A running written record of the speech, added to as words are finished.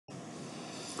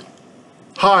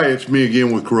Hi, it's me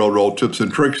again with Corel Tips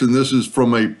and Tricks, and this is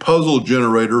from a puzzle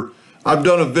generator. I've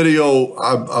done a video,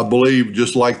 I believe,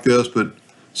 just like this, but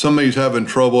somebody's having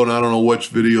trouble, and I don't know which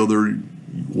video they're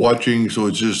watching, so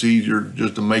it's just easier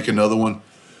just to make another one,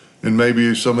 and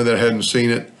maybe somebody that hadn't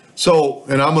seen it. So,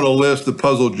 and I'm going to list the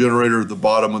puzzle generator at the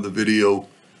bottom of the video.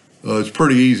 It's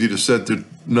pretty easy to set the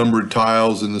numbered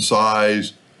tiles and the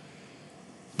size,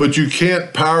 but you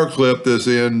can't power clip this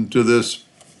into this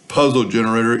puzzle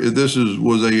generator. This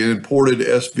was an imported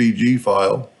SVG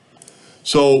file.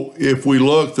 So if we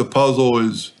look, the puzzle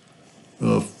is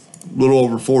a little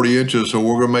over 40 inches, so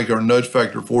we're going to make our nudge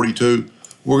factor 42.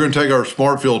 We're going to take our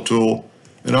smart fill tool,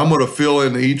 and I'm going to fill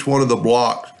in each one of the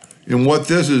blocks. And what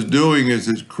this is doing is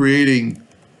it's creating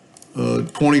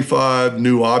 25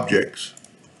 new objects.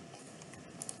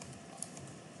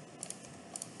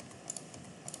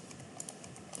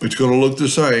 It's going to look the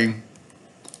same,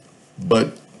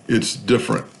 but it's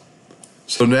different.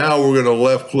 So now we're going to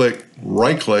left click,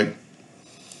 right click,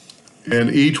 and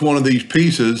each one of these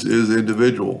pieces is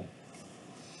individual,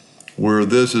 where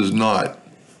this is not.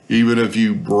 Even if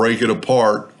you break it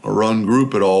apart or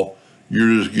ungroup it all,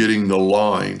 you're just getting the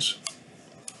lines.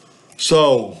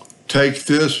 So take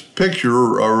this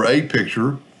picture or a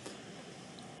picture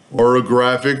or a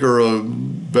graphic or a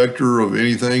vector of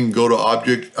anything, go to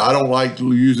object. I don't like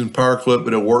using power clip,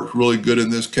 but it works really good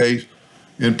in this case,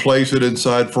 and place it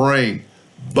inside frame.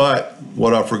 But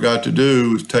what I forgot to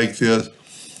do is take this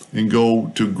and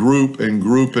go to group and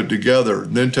group it together.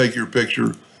 And then take your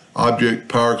picture, object,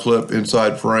 power clip,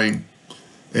 inside frame,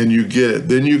 and you get it.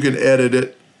 Then you can edit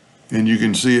it, and you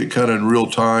can see it kind of in real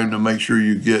time to make sure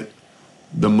you get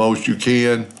the most you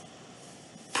can.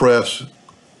 Press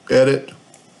edit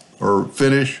or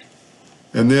finish.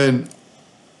 And then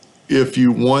if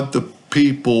you want the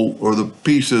people or the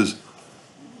pieces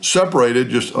separated,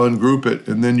 just ungroup it,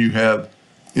 and then you have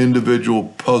individual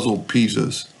puzzle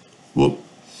pieces. Whoop.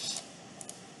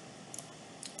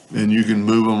 And you can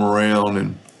move them around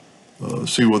and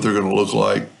see what they're going to look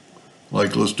like.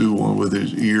 Like, let's do one with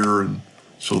his ear, and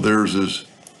so there's his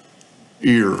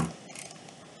ear.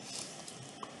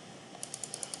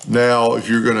 Now, if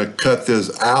you're going to cut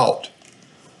this out,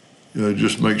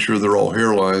 just make sure they're all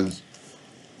hairlines,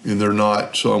 and they're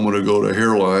not, so I'm going to go to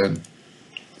hairline.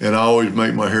 And I always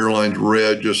make my hairlines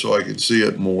red just so I can see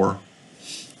it more.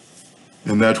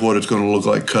 And that's what it's going to look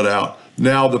like cut out.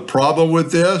 Now, the problem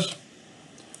with this,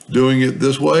 doing it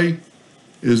this way,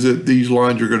 is that these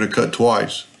lines are going to cut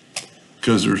twice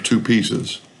because there's two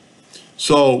pieces.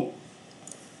 So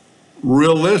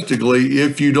realistically,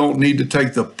 if you don't need to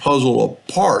take the puzzle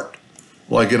apart,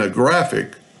 like in a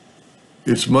graphic,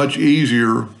 it's much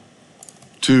easier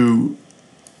to,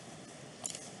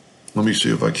 let me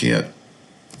see if I can't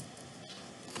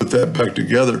put that back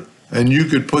together, and you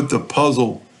could put the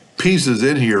puzzle pieces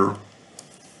in here,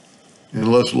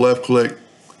 and let's left click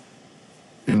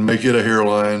and make it a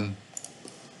hairline,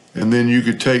 and then you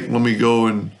could take, let me go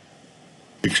and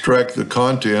extract the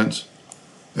contents,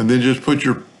 and then just put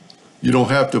your, you don't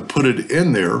have to put it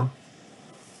in there.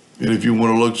 And if you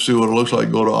want to look, see what it looks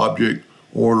like, go to object,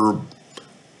 order,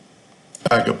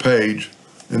 back a page,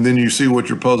 and then you see what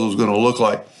your puzzle is going to look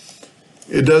like.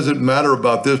 It doesn't matter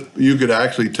about this. You could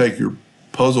actually take your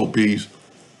puzzle piece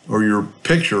or your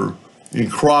picture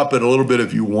and crop it a little bit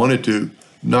if you wanted to,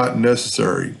 not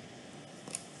necessary.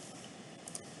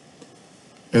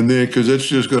 And then, because it's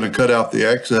just going to cut out the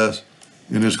excess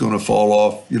and it's going to fall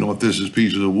off, if this is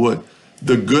pieces of wood.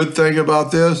 The good thing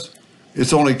about this,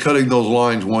 it's only cutting those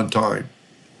lines one time.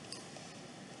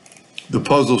 The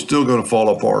puzzle's still going to fall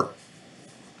apart.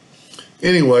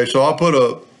 Anyway, so I'll put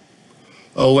a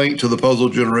link to the puzzle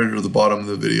generator at the bottom of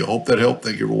the video. Hope that helped.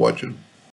 Thank you for watching.